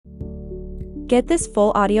Get this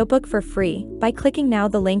full audiobook for free by clicking now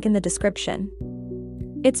the link in the description.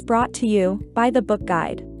 It's brought to you by the Book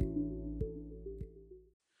Guide.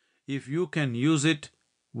 If you can use it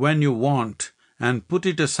when you want and put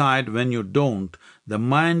it aside when you don't, the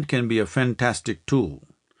mind can be a fantastic tool.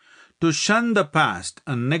 To shun the past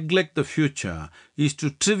and neglect the future is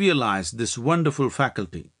to trivialize this wonderful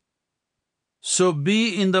faculty. So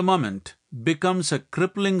be in the moment becomes a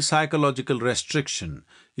crippling psychological restriction.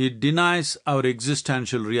 It denies our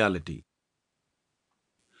existential reality.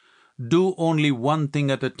 Do only one thing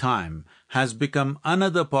at a time has become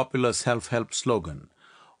another popular self-help slogan.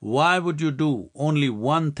 Why would you do only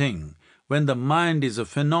one thing when the mind is a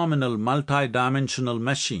phenomenal multi-dimensional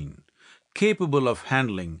machine, capable of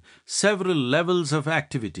handling several levels of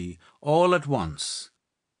activity all at once?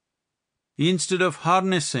 Instead of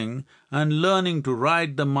harnessing and learning to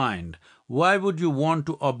ride the mind, why would you want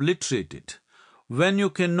to obliterate it? When you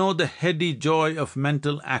can know the heady joy of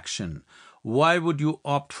mental action, why would you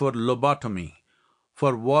opt for lobotomy,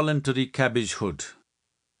 for voluntary cabbagehood?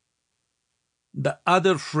 The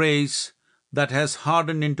other phrase that has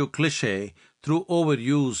hardened into cliché through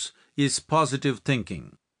overuse is positive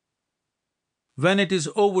thinking. When it is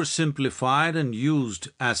oversimplified and used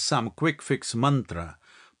as some quick-fix mantra,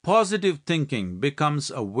 positive thinking becomes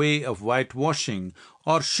a way of whitewashing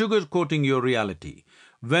or sugarcoating your reality.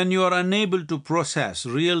 When you are unable to process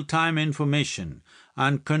real-time information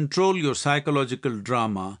and control your psychological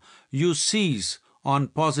drama, you seize on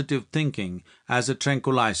positive thinking as a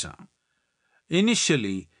tranquilizer.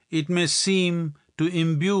 Initially, it may seem to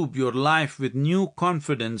imbue your life with new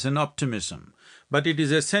confidence and optimism, but it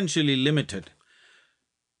is essentially limited.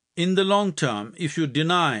 In the long term, if you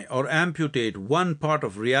deny or amputate one part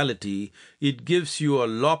of reality, it gives you a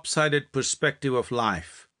lopsided perspective of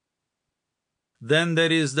life. Then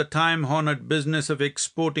there is the time-honored business of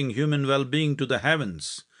exporting human well-being to the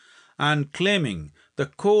heavens and claiming the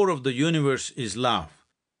core of the universe is love.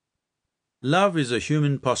 Love is a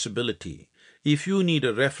human possibility. If you need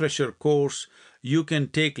a refresher course, you can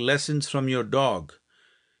take lessons from your dog.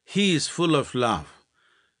 He is full of love.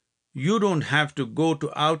 You don't have to go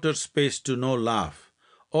to outer space to know love.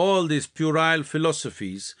 All these puerile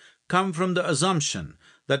philosophies come from the assumption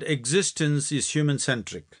that existence is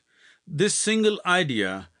human-centric. This single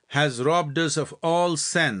idea has robbed us of all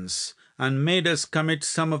sense and made us commit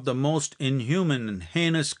some of the most inhuman and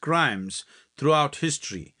heinous crimes throughout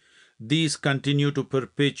history. These continue to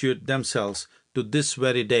perpetuate themselves to this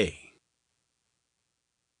very day.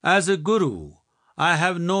 As a guru, I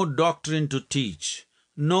have no doctrine to teach,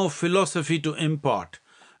 no philosophy to impart,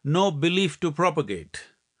 no belief to propagate.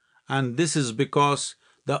 And this is because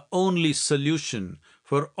the only solution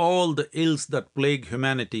for all the ills that plague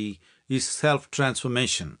humanity is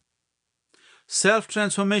self-transformation.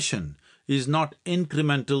 Self-transformation is not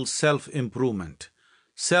incremental self-improvement.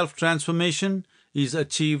 Self-transformation is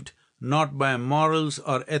achieved not by morals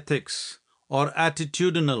or ethics or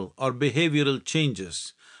attitudinal or behavioral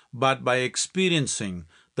changes, but by experiencing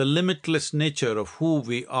the limitless nature of who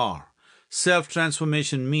we are.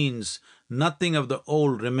 Self-transformation means nothing of the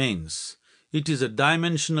old remains. It is a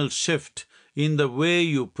dimensional shift in the way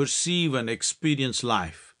you perceive and experience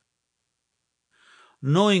life.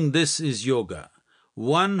 Knowing this is yoga.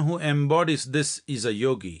 One who embodies this is a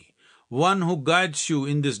yogi. One who guides you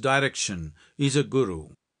in this direction is a guru.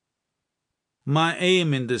 My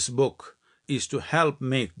aim in this book is to help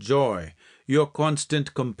make joy your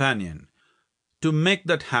constant companion. To make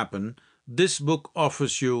that happen, this book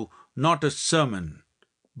offers you not a sermon,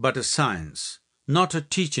 but a science, not a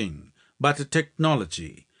teaching, but a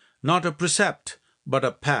technology, not a precept, but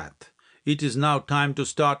a path. It is now time to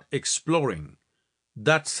start exploring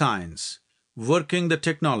that science, working the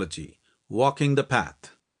technology, walking the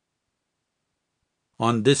path.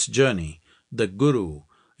 On this journey, the guru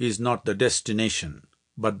is not the destination,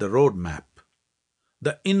 but the roadmap.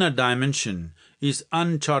 The inner dimension is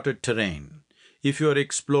uncharted terrain. If you are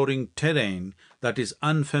exploring terrain that is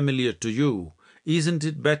unfamiliar to you, isn't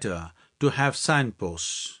it better to have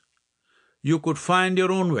signposts? You could find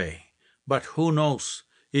your own way, but who knows,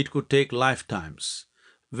 it could take lifetimes.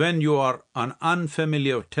 When you are on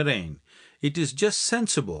unfamiliar terrain, it is just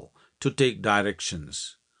sensible to take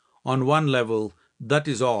directions. On one level, that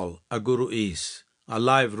is all a guru is, a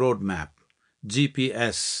live roadmap,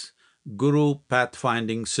 GPS, Guru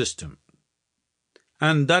Pathfinding System.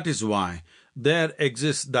 And that is why there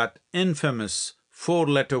exists that infamous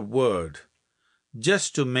four-letter word.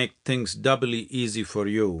 Just to make things doubly easy for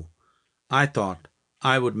you, I thought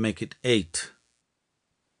I would make it 8.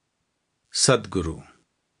 Sadguru.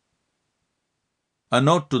 A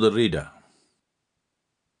note to the reader.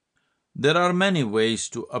 There are many ways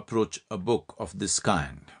to approach a book of this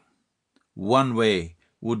kind. One way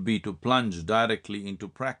would be to plunge directly into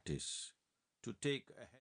practice, to take a